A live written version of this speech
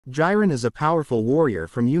Jiren is a powerful warrior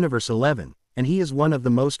from Universe 11, and he is one of the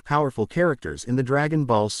most powerful characters in the Dragon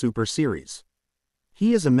Ball Super series.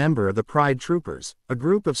 He is a member of the Pride Troopers, a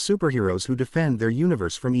group of superheroes who defend their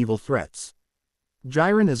universe from evil threats.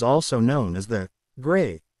 Jiren is also known as the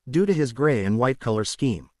Gray, due to his gray and white color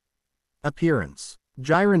scheme. Appearance.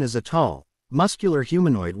 Jiren is a tall, muscular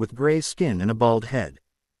humanoid with gray skin and a bald head.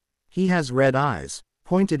 He has red eyes,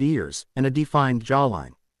 pointed ears, and a defined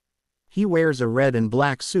jawline. He wears a red and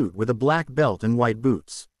black suit with a black belt and white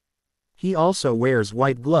boots. He also wears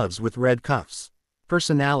white gloves with red cuffs.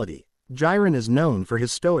 Personality. Jiren is known for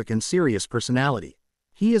his stoic and serious personality.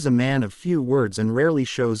 He is a man of few words and rarely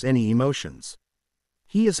shows any emotions.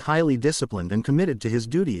 He is highly disciplined and committed to his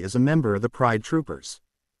duty as a member of the Pride Troopers.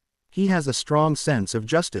 He has a strong sense of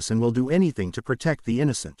justice and will do anything to protect the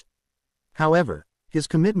innocent. However, his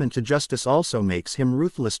commitment to justice also makes him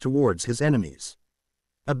ruthless towards his enemies.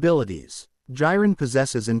 Abilities. Jiren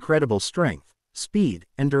possesses incredible strength, speed,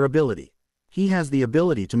 and durability. He has the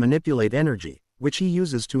ability to manipulate energy, which he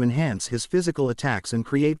uses to enhance his physical attacks and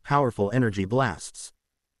create powerful energy blasts.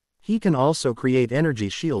 He can also create energy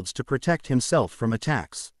shields to protect himself from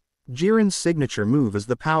attacks. Jiren's signature move is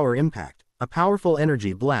the Power Impact, a powerful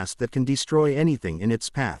energy blast that can destroy anything in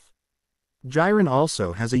its path. Jiren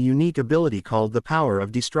also has a unique ability called the Power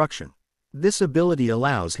of Destruction. This ability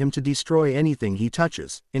allows him to destroy anything he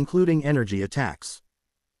touches, including energy attacks.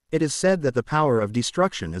 It is said that the Power of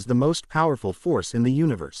Destruction is the most powerful force in the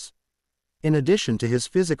universe. In addition to his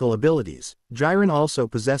physical abilities, Jiren also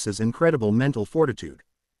possesses incredible mental fortitude.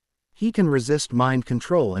 He can resist mind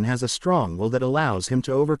control and has a strong will that allows him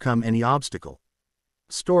to overcome any obstacle.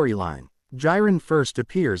 Storyline. Jiren first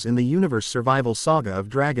appears in the Universe Survival Saga of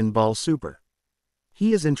Dragon Ball Super.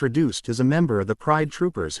 He is introduced as a member of the Pride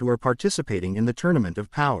Troopers who are participating in the Tournament of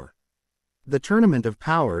Power. The Tournament of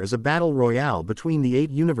Power is a battle royale between the 8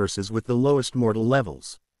 universes with the lowest mortal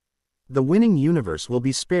levels. The winning universe will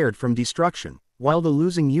be spared from destruction, while the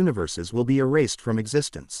losing universes will be erased from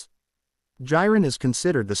existence. Jiren is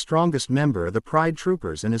considered the strongest member of the Pride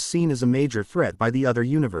Troopers and is seen as a major threat by the other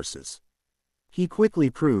universes. He quickly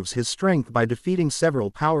proves his strength by defeating several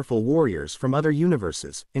powerful warriors from other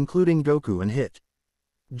universes, including Goku and Hit.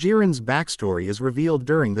 Jiren's backstory is revealed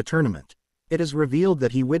during the tournament. It is revealed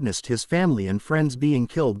that he witnessed his family and friends being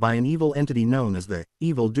killed by an evil entity known as the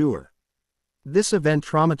Evil Doer. This event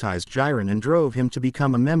traumatized Jiren and drove him to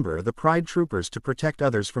become a member of the Pride Troopers to protect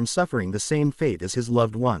others from suffering the same fate as his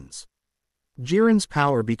loved ones. Jiren's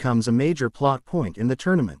power becomes a major plot point in the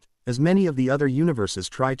tournament, as many of the other universes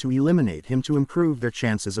try to eliminate him to improve their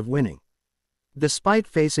chances of winning. Despite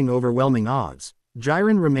facing overwhelming odds,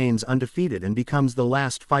 Jiren remains undefeated and becomes the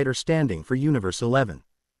last fighter standing for Universe 11.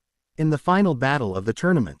 In the final battle of the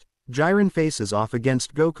tournament, Jiren faces off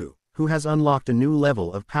against Goku, who has unlocked a new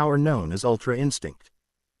level of power known as Ultra Instinct.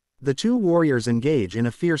 The two warriors engage in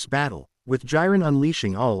a fierce battle, with Jiren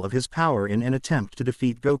unleashing all of his power in an attempt to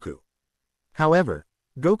defeat Goku. However,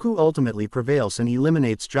 Goku ultimately prevails and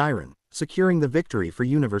eliminates Jiren, securing the victory for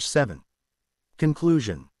Universe 7.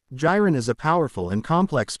 Conclusion. Jiren is a powerful and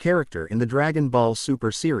complex character in the Dragon Ball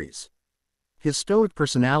Super series. His stoic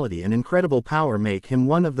personality and incredible power make him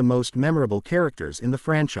one of the most memorable characters in the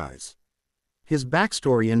franchise. His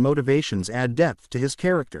backstory and motivations add depth to his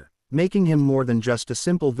character, making him more than just a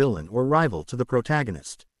simple villain or rival to the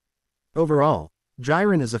protagonist. Overall,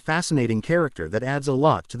 Jiren is a fascinating character that adds a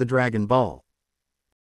lot to the Dragon Ball